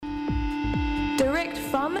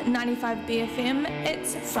From 95BFM,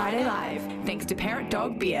 it's Friday Live. Thanks to Parrot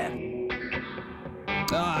Dog Beer.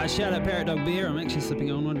 Shout out Parrot Dog Beer. I'm actually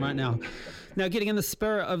sipping on one right now. Now, getting in the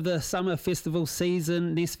spirit of the summer festival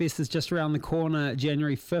season, Nestfest is just around the corner,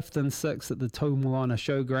 January 5th and 6th at the Taumoana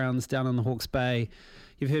Showgrounds down in the Hawke's Bay.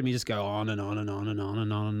 You've heard me just go on and on and on and on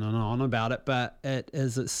and on and on about it, but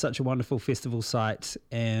it's such a wonderful festival site,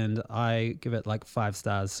 and I give it like 5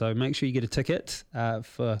 stars. So make sure you get a ticket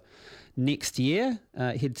for next year.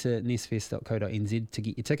 Head to nestfest.co.nz to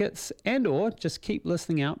get your tickets, and or just keep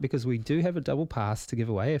listening out because we do have a double pass to give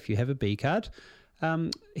away if you have a B card.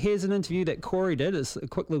 Here's an interview that Corey did. It's a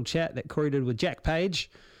quick little chat that Corey did with Jack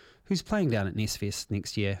Page, who's playing down at Nestfest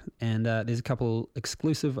next year. And there's a couple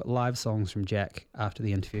exclusive live songs from Jack after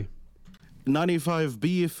the interview. 95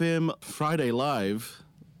 BFM Friday Live.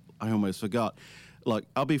 I almost forgot. Look,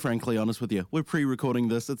 I'll be frankly honest with you. We're pre-recording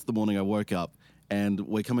this. It's the morning I woke up, and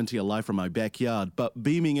we're coming to you live from my backyard. But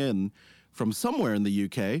beaming in from somewhere in the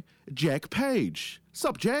UK, Jack Page.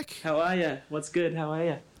 Sup, Jack? How are you? What's good? How are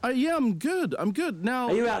you? Yeah, I'm good. Now,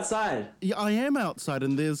 Are you outside? Yeah, I am outside,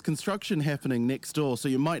 and there's construction happening next door, so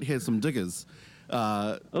you might hear some diggers.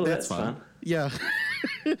 That's fun. Yeah.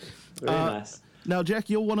 Very nice. Now, Jack,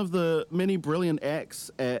 you're one of the many brilliant acts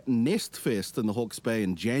at Nestfest in the Hawke's Bay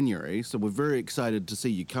in January, so we're very excited to see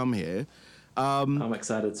you come here. I'm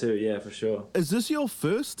excited too, yeah, for sure. Is this your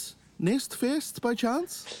first Nestfest by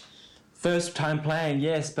chance? First time playing,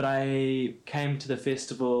 yes, but I came to the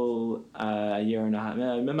festival a year and a half,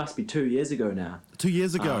 it must be 2 years ago now. 2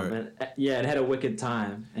 years ago? And had a wicked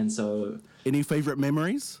time, and so... Any favourite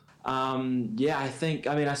memories? I think,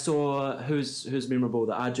 I saw who's memorable,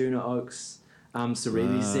 the Arjuna Oaks,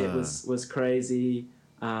 Sarimi set was crazy,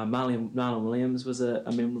 Marlon Williams was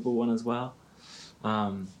a memorable one as well.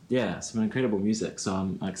 Some incredible music, so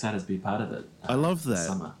I'm excited to be part of it. I love that. This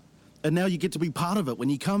summer. And now you get to be part of it when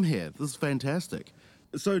you come here. This is fantastic.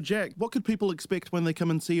 So, Jack, what could people expect when they come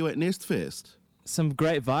and see you at Nestfest? Some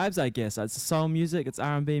great vibes, I guess. It's soul music, it's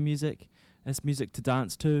R&B music, it's music to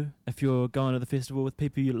dance to. If you're going to the festival with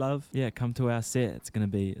people you love, come to our set. It's gonna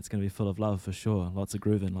be full of love for sure. Lots of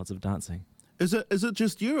grooving, lots of dancing. Is it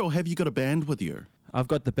just you, or have you got a band with you? I've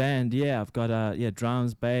got the band, I've got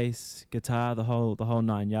drums, bass, guitar, the whole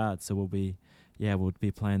 9 yards. So we'll be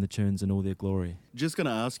playing the tunes in all their glory. Just going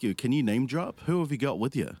to ask you, can you name drop? Who have you got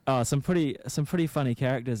with you? Oh, some pretty funny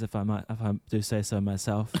characters, if I do say so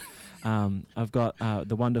myself. I've got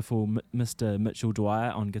the wonderful Mr. Mitchell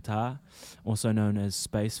Dwyer on guitar, also known as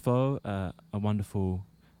Space Foe, a wonderful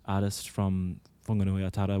artist from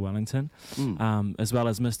Whanganui-a-Tara, Wellington, as well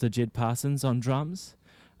as Mr. Jed Parsons on drums.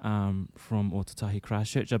 From Otatahi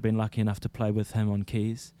Christchurch. I've been lucky enough to play with him on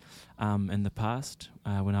keys in the past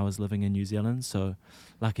when I was living in New Zealand, so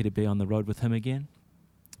lucky to be on the road with him again.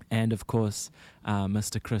 And of course,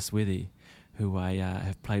 Mr. Chris Wethy, who I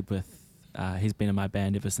have played with. He's been in my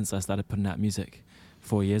band ever since I started putting out music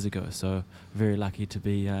 4 years ago, so very lucky to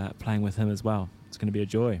be playing with him as well. It's going to be a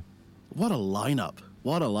joy. What a lineup.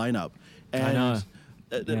 And I know.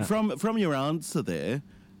 Yeah. From your answer there,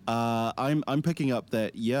 I'm picking up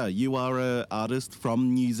that you are an artist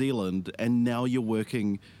from New Zealand and now you're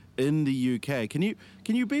working in the UK. Can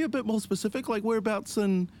you be a bit more specific? Like, whereabouts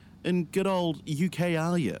in good old UK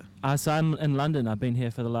are you? So I'm in London. I've been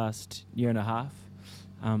here for the last year and a half.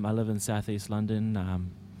 I live in southeast London,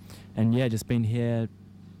 and just been here,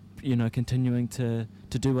 continuing to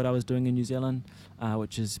do what I was doing in New Zealand,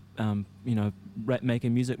 which is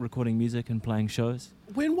making music, recording music, and playing shows.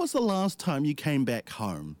 When was the last time you came back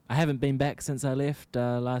home? I haven't been back since I left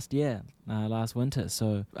last winter,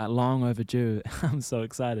 so long overdue. I'm so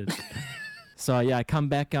excited. So I come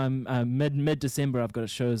back mid-December. I've got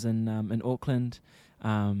shows in Auckland,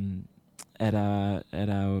 at our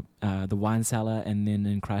the Wine Cellar, and then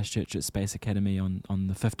in Christchurch at Space Academy on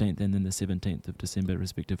the 15th and then the 17th of December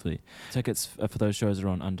respectively. Tickets for those shows are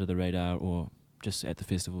on Under the Radar or just at the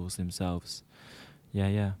festivals themselves.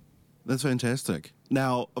 Yeah. That's fantastic.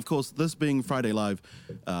 Now, of course, this being Friday Live,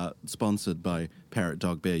 sponsored by Parrot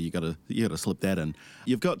Dog Beer, you gotta slip that in.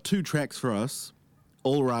 You've got 2 tracks for us,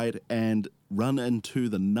 All Right and Run Into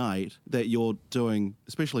the Night, that you're doing,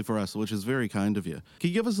 especially for us, which is very kind of you. Can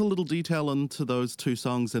you give us a little detail into those 2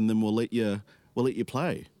 songs, and then we'll let you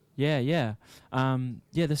play? Yeah.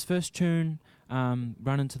 This first tune,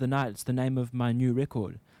 Run Into the Night, it's the name of my new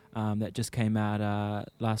record. That just came out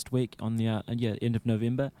last week on the end of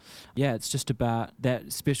November. It's just about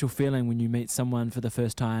that special feeling when you meet someone for the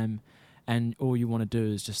first time and all you want to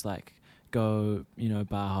do is just like go,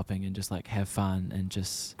 bar hopping and just like have fun and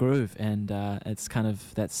just groove. And it's kind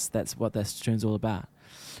of that's what that tune's all about.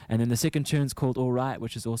 And then the second tune's called All Right,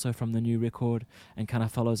 which is also from the new record and kind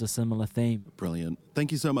of follows a similar theme. Brilliant.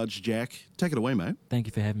 Thank you so much, Jack. Take it away, mate. Thank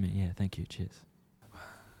you for having me. Yeah, thank you. Cheers.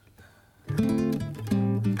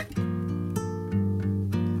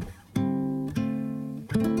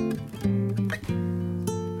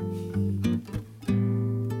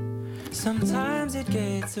 Sometimes it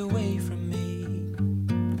gets away from me.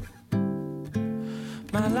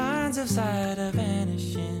 My lines of sight are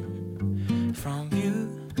vanishing from view.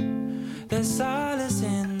 There's solace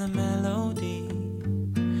in the melody.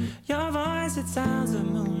 Your voice, it sounds of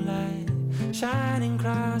moonlight shining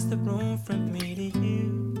across the room from me to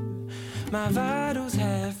you. My vitals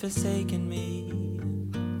have forsaken me.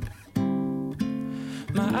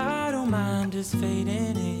 My idle mind is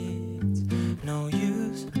fading, it's no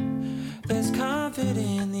use. There's comfort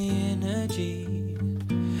in the energy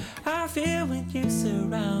I feel when you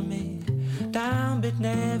surround me. Down but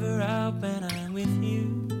never out when I'm with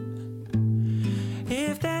you.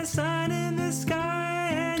 If there's sun in the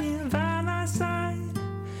sky and you're by my side,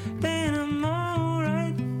 then I'm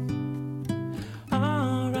alright,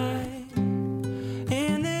 alright.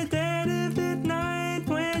 In the dead of the night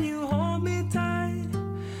when you hold me tight,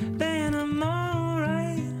 then I'm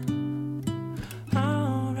alright,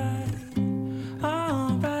 alright,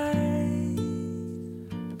 alright.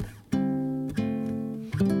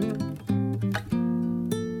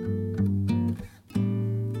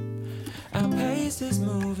 Our paces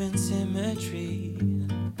move in symmetry.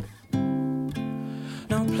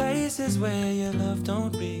 No places where your love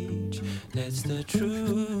don't reach. That's the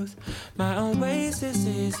truth. My oasis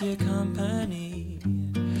is your company.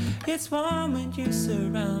 It's warm when you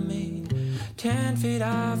surround me. 10 feet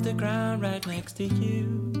off the ground right next to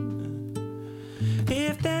you.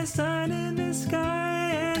 If there's sun in the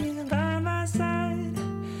sky and you're by my side,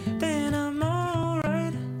 then I'm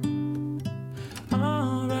alright,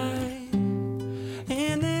 alright.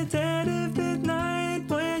 In the dead of the night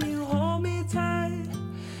when you hold me tight,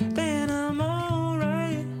 then I'm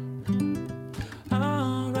alright,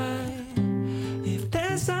 alright. If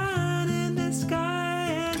there's sun in the sky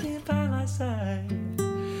and you're by my side,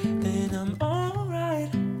 then I'm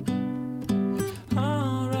alright,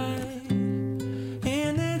 alright.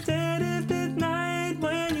 In the dead of the night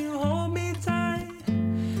when you hold me tight,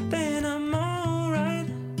 then I'm alright,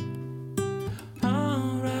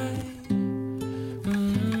 alright.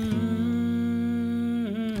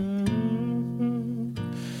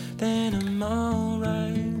 Then I'm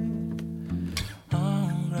alright,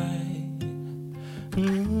 alright.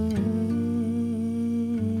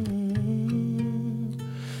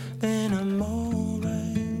 Then I'm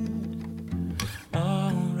alright,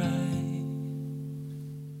 alright.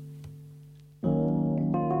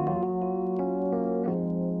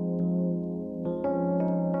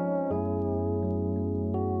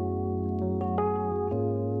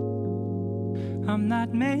 I'm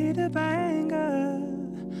not made of anger,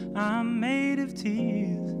 I'm made of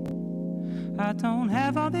tears. I don't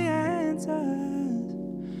have all the answers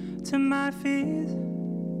to my fears.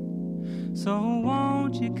 So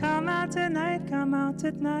won't you come out tonight,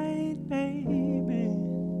 baby?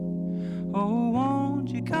 Oh, won't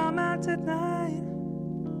you come out tonight?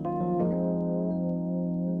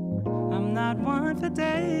 I'm not one for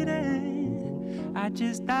dating, I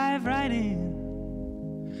just dive right in.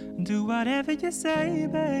 Do whatever you say,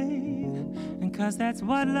 babe, and 'cause that's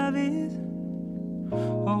what love is.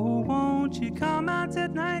 Oh, won't you come out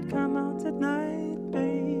tonight, baby?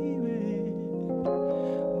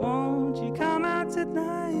 Won't you come out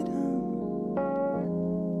tonight?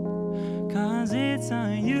 'Cause it's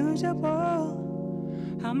unusual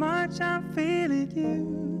how much I'm feeling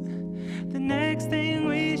you. The next thing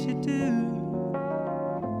we should do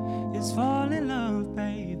is fall in love,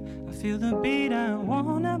 babe. I feel the beat, I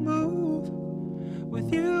wanna move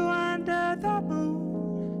with you under the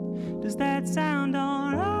moon. Does that sound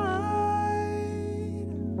alright?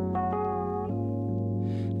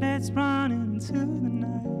 Let's run into the night.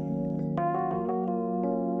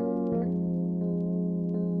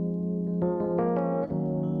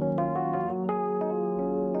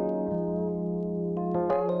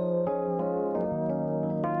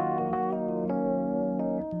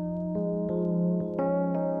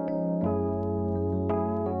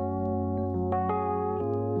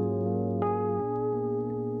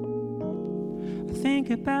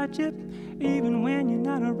 Think about you, even when you're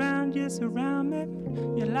not around, you surround me.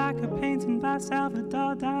 You're like a painting by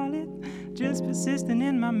Salvador Dali, just persisting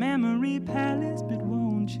in my memory palace. But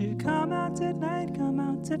won't you come out tonight,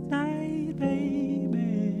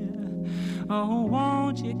 baby? Oh,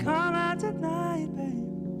 won't you come out tonight, baby?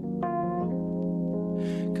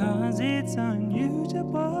 'Cause it's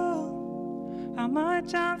unusual how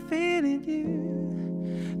much I'm feeling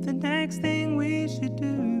you. The next thing we should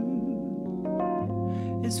do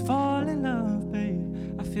is fall in love, babe.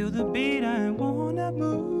 I feel the beat, I wanna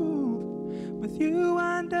move with you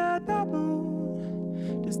under the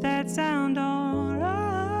moon. Does that sound alright?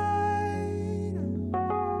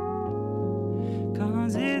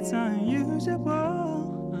 'Cause it's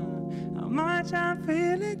unusual how much I'm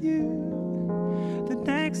feeling you. The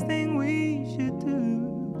next thing we should do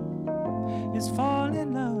is fall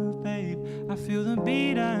in love, babe. I feel the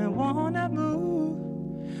beat, I wanna move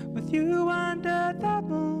with you under the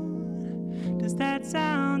moon. Does that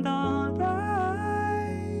sound alright?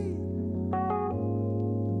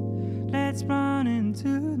 Let's run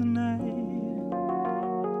into the night.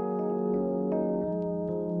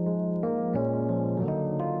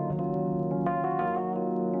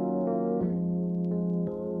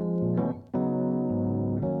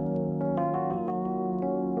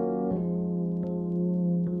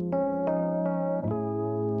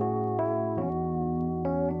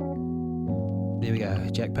 There we go,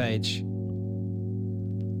 Jack Page.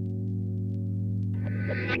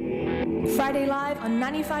 Friday Live on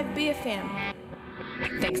 95 BFM.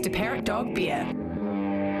 Thanks to Parrot Dog Beer.